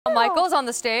Michael's on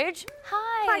the stage.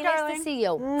 Hi, darling. nice to see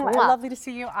you. Lovely to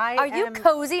see you. Are you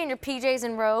cozy in your PJs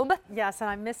and robe? Yes, and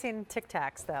I'm missing Tic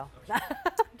Tacs though.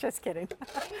 Just kidding.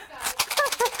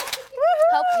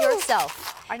 Help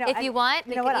yourself. I know. If you want,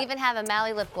 we can even have a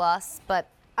Mally lip gloss, but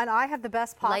and I have the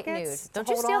best pockets. Light nude. Don't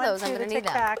you steal those? I'm going to need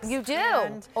them. You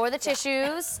do. Or the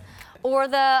tissues, or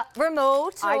the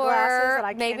remote,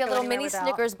 or maybe a little mini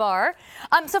Snickers bar.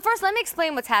 So first, let me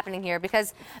explain what's happening here,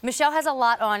 because Michelle has a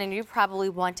lot on, and you probably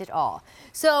want it all.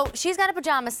 So she's got a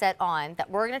pajama set on that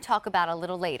we're going to talk about a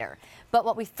little later. But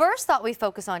what we first thought we'd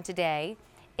focus on today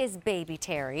is Baby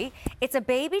Terry. It's a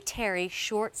Baby Terry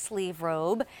short sleeve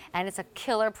robe, and it's a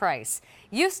killer price.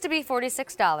 Used to be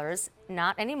 $46,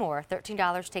 not anymore,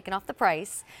 $13 taken off the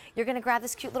price. You're gonna grab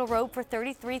this cute little robe for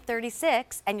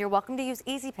 $33.36, and you're welcome to use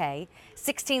Easy Pay,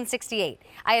 $16.68.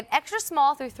 I have extra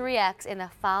small through 3X in the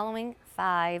following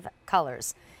 5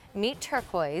 colors. Meet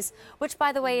turquoise, which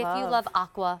by the way, if you love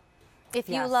aqua, if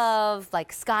you love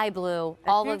like sky blue,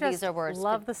 all of these are words.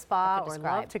 Love the spa or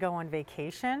love to go on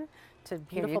vacation to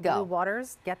beautiful blue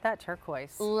waters, get that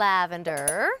turquoise.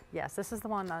 Lavender. Yes, this is the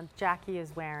one that Jackie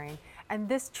is wearing. And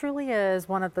this truly is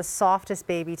one of the softest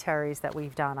Baby Terrys that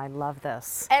we've done. I love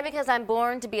this. And because I'm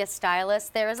born to be a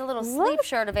stylist, there is a little sleeve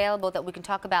shirt available that we can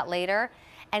talk about later.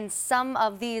 And some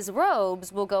of these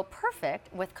robes will go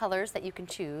perfect with colors that you can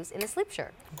choose in a sleeve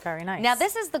shirt. Very nice. Now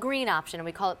this is the green option, and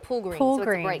we call it pool green. Pool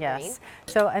green, it's a bright green.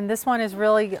 So, and this one is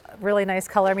really, really nice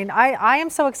color. I mean, I am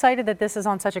so excited that this is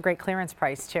on such a great clearance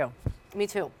price too. Me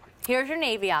too. Here's your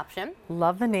navy option.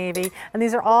 Love the navy. And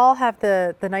these are all have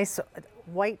the nice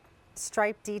white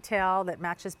stripe detail that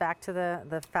matches back to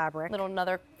the fabric.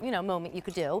 Another moment you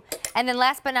could do. And then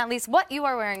last but not least, what you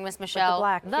are wearing, Miss Michelle.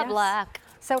 With the black. The black.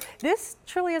 So this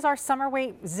truly is our summer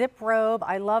weight zip robe.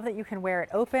 I love that you can wear it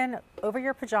open over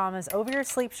your pajamas, over your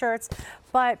sleep shirts,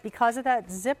 but because of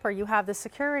that zipper, you have the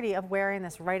security of wearing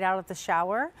this right out of the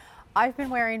shower. I've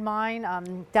been wearing mine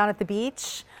down at the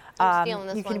beach.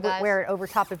 You can wear it over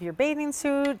top of your bathing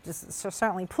suit, so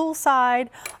certainly poolside.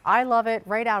 I love it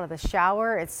right out of the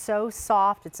shower. It's so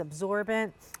soft, it's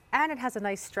absorbent, and it has a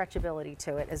nice stretchability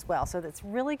to it as well. So it's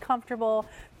really comfortable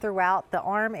throughout the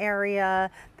arm area.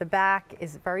 The back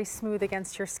is very smooth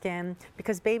against your skin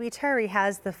because Baby Terry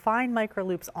has the fine micro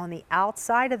loops on the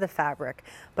outside of the fabric.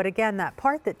 But again, that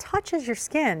part that touches your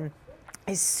skin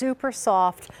is super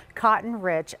soft, cotton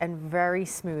rich, and very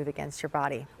smooth against your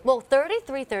body. Well,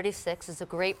 $33.36 is a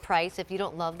great price if you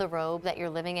don't love the robe that you're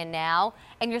living in now,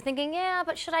 and you're thinking, yeah,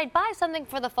 but should I buy something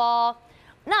for the fall?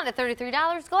 Not at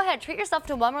 $33. Go ahead, treat yourself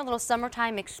to one more little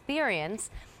summertime experience,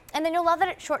 and then you'll love that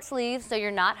it's short sleeves, so you're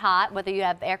not hot, whether you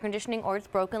have air conditioning or it's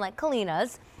broken like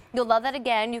Kalina's. You'll love that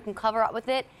again. You can cover up with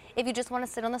it if you just want to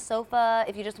sit on the sofa,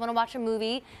 if you just want to watch a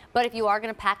movie. But if you are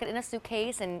going to pack it in a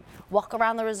suitcase and walk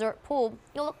around the resort pool,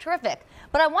 you'll look terrific.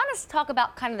 But I want us to talk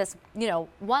about kind of this,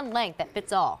 one length that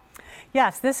fits all.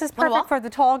 Yes, this is perfect for the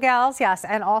tall gals, yes,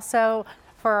 and also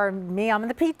for me. I'm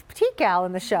the petite gal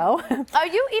in the show. Are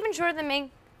you even shorter than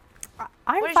me?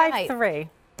 I'm 5'3".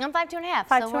 I'm 5'2.5".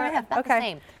 5'2.5". So we're about the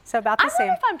same. So about the same. I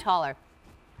wonder if I'm taller.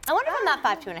 I wonder if I'm not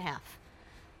 5'2.5".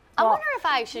 I wonder if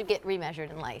I should get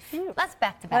remeasured in life. Let's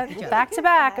back to back. Back to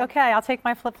back. Okay, I'll take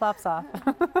my flip-flops off.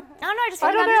 I don't know. I just feel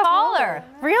like I'm taller.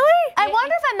 Really? I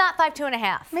wonder if I'm not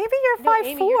 5'2.5". Maybe you're 5'4".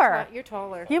 Amy, you're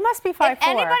taller. You must be 5'4". If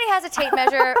anybody has a tape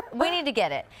measure, we need to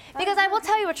get it. Because I will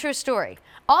tell you a true story.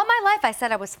 All my life, I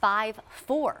said I was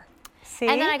 5'4". See?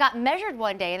 And then I got measured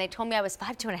one day, and they told me I was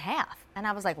 5'2.5". And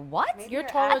I was like, what? You're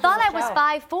taller. I thought I was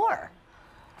 5'4".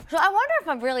 So I wonder if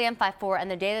I really am 5'4",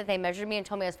 and the day that they measured me and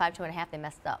told me I was 5'2.5", they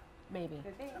messed up. Maybe.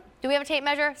 Do we have a tape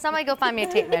measure? Somebody go find me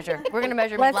a tape measure. We're going to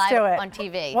measure me live on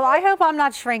TV. Well, I hope I'm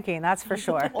not shrinking, that's for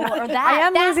sure. Or that. I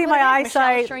am losing my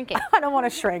eyesight. Shrinking. I don't want to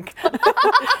shrink.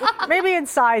 Maybe in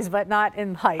size, but not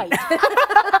in height.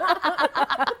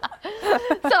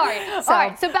 Sorry. All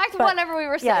right, so back to whatever we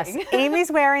were saying. Yes,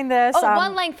 Amy's wearing this. Oh,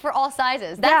 one length for all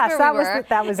sizes. That's where we were.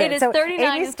 That was it. It is so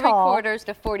 39 3/4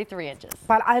 to 43 inches.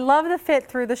 But I love the fit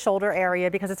through the shoulder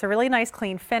area because it's a really nice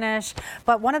clean finish.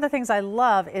 But one of the things I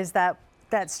love is that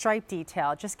stripe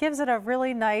detail. It just gives it a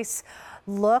really nice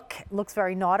look. It looks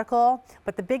very nautical,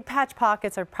 but the big patch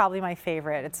pockets are probably my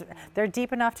favorite. They're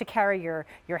deep enough to carry your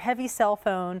heavy cell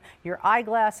phone, your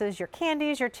eyeglasses, your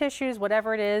candies, your tissues,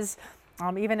 whatever it is.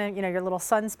 Even your little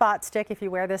sunspot stick if you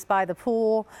wear this by the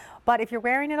pool. But if you're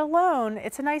wearing it alone,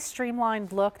 it's a nice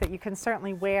streamlined look that you can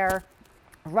certainly wear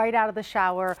right out of the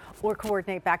shower or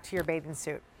coordinate back to your bathing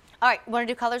suit. All right, want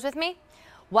to do colors with me?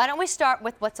 Why don't we start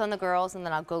with what's on the girls, and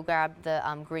then I'll go grab the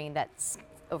green that's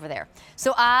over there.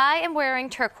 So I am wearing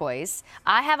turquoise.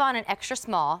 I have on an extra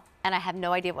small and I have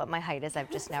no idea what my height is.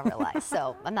 I've just now realized,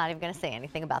 so I'm not even going to say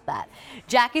anything about that.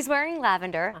 Jackie's wearing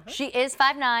lavender. She is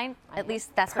 5'9". At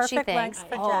least that's what she thinks.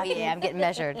 Oh yeah, I'm getting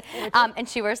measured. And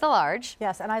she wears the large.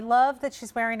 Yes, and I love that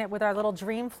she's wearing it with our little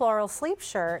Dream Floral sleep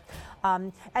shirt.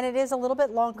 And it is a little bit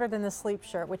longer than the sleep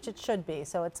shirt, which it should be.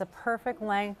 So it's a perfect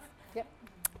length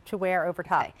to wear over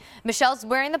top. Okay. Michelle's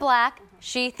wearing the black.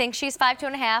 She thinks she's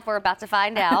 5'2½". We're about to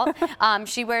find out.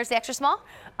 She wears the extra small?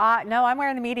 No, I'm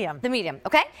wearing the medium. The medium,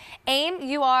 okay. Aim,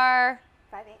 you are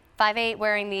 5'8",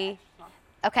 wearing the,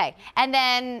 okay. And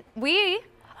then we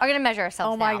are gonna measure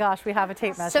ourselves now. Oh my gosh, we have a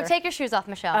tape measure. So take your shoes off,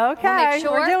 Michelle. Okay, we'll make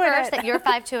sure we're doing first it. that you're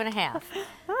 5'2½".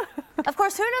 Of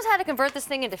course, who knows how to convert this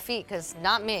thing into feet, because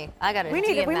not me. I got it.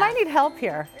 We might need help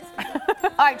here.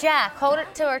 All right, Jack, hold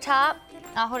it to her top.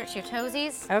 I'll hold it to your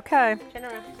toesies. Okay.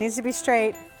 Needs to be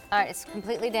straight. All right, it's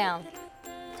completely down,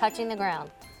 touching the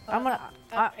ground. I'm gonna.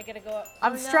 I gotta go up.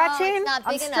 I'm stretching. It's not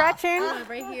big I'm stretching.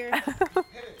 Right here.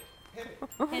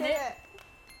 Pin it.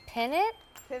 Pin it.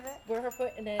 Pivot. Where her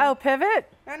foot and then. Oh,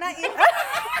 pivot. No, not you.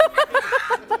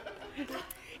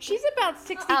 She's about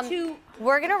 62.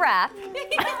 We're gonna wrap,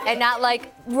 and not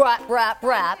like wrap,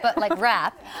 but like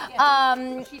wrap.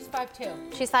 She's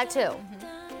 5'2". She's 5'2".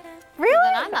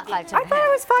 Really? Then I'm not 5'2½. I thought I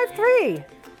was 5'3".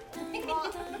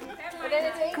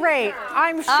 Great.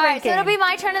 I'm shrinking. All right, so it'll be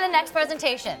my turn in the next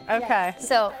presentation. Okay.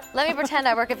 So let me pretend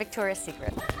I work at Victoria's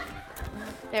Secret.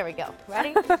 There we go.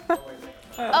 Ready?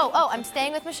 Oh, I'm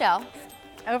staying with Michelle.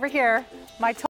 Over here. My